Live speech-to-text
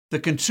The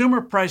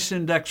Consumer Price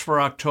Index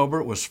for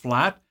October was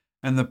flat,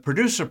 and the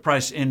Producer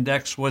Price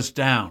Index was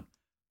down.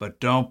 But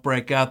don't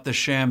break out the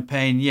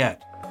champagne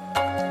yet.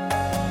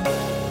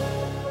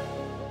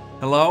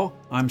 Hello,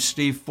 I'm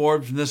Steve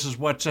Forbes, and this is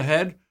What's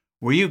Ahead,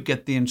 where you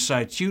get the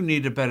insights you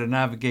need to better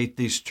navigate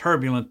these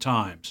turbulent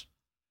times.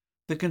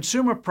 The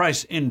Consumer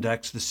Price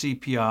Index, the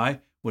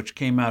CPI, which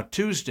came out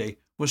Tuesday,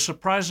 was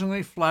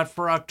surprisingly flat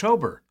for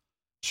October.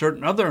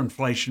 Certain other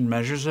inflation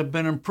measures have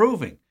been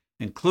improving,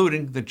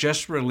 including the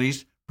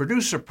just-released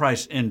Producer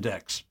Price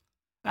Index.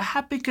 A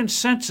happy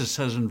consensus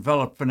has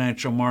enveloped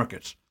financial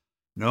markets.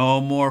 No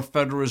more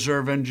Federal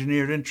Reserve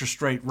engineered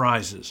interest rate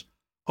rises.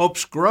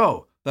 Hopes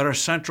grow that our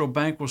central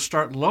bank will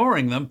start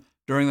lowering them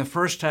during the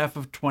first half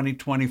of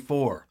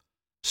 2024.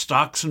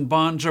 Stocks and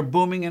bonds are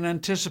booming in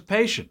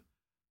anticipation.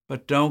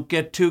 But don't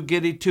get too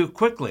giddy too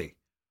quickly.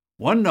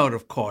 One note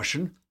of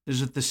caution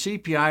is that the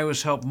CPI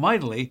was helped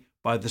mightily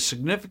by the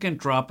significant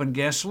drop in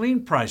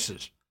gasoline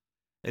prices.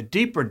 A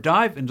deeper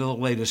dive into the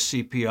latest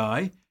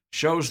CPI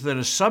shows that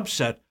a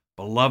subset,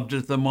 beloved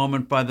at the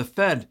moment by the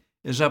Fed,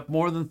 is up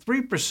more than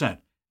 3%,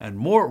 and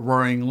more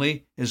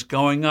worryingly is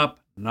going up,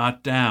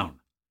 not down.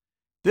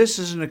 This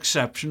is an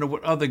exception to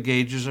what other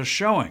gauges are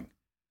showing.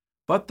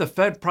 But the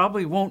Fed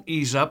probably won't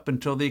ease up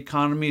until the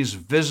economy is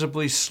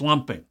visibly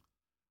slumping.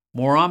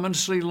 More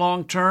ominously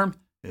long-term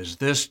is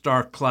this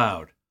dark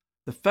cloud.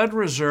 The Federal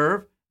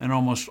Reserve, and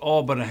almost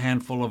all but a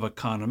handful of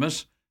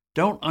economists,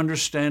 don't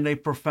understand a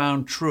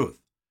profound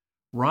truth.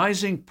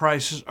 Rising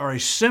prices are a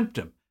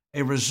symptom,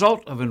 a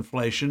result of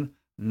inflation,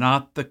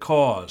 not the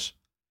cause.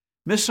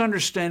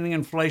 Misunderstanding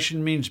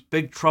inflation means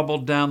big trouble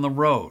down the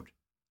road.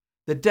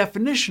 The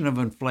definition of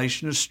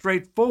inflation is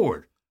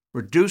straightforward: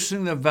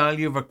 reducing the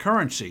value of a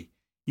currency,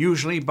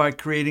 usually by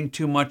creating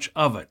too much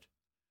of it.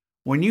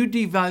 When you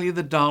devalue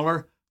the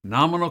dollar,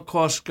 nominal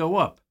costs go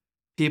up.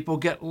 People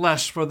get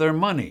less for their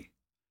money.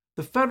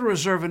 The Federal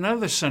Reserve and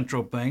other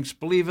central banks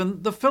believe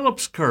in the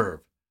Phillips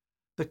curve.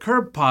 The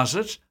curve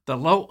posits that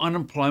low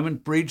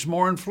unemployment breeds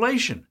more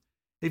inflation.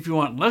 If you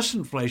want less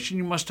inflation,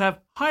 you must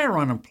have higher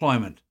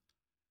unemployment.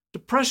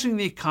 Depressing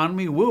the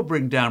economy will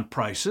bring down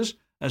prices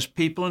as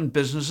people and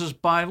businesses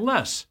buy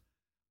less.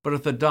 But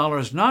if the dollar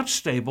is not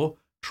stable,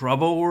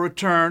 trouble will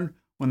return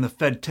when the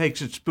Fed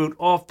takes its boot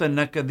off the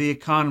neck of the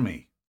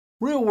economy.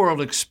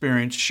 Real-world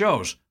experience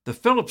shows the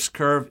Phillips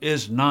curve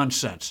is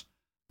nonsense.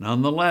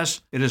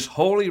 Nonetheless, it is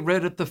wholly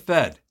red at the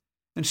Fed.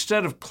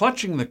 Instead of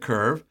clutching the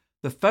curve,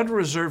 the Federal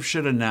Reserve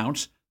should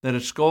announce that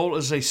its goal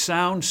is a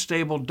sound,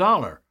 stable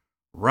dollar,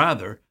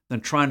 rather than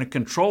trying to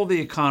control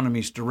the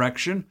economy's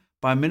direction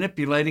by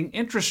manipulating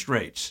interest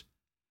rates.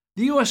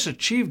 The U.S.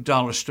 achieved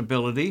dollar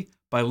stability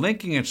by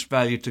linking its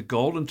value to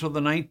gold until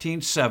the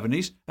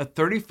 1970s at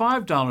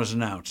 $35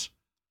 an ounce.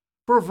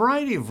 For a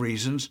variety of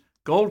reasons,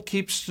 gold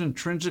keeps its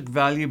intrinsic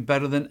value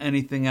better than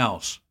anything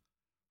else.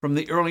 From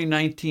the early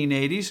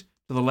 1980s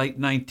to the late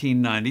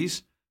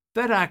 1990s,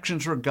 Fed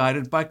actions were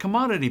guided by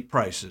commodity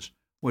prices,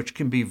 which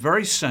can be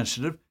very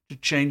sensitive to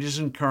changes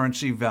in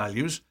currency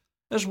values,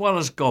 as well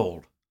as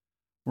gold.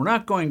 We're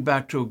not going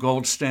back to a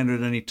gold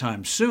standard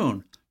anytime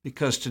soon,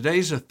 because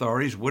today's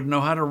authorities wouldn't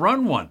know how to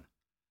run one.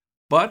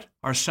 But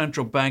our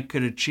central bank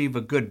could achieve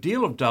a good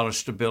deal of dollar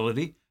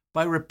stability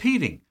by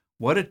repeating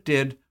what it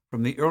did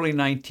from the early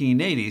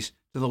 1980s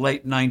to the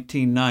late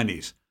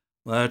 1990s.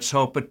 Let's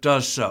hope it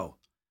does so.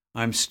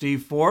 I'm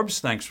Steve Forbes.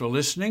 Thanks for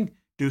listening.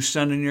 Do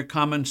send in your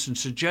comments and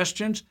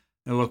suggestions.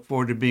 I look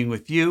forward to being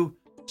with you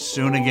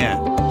soon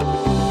again.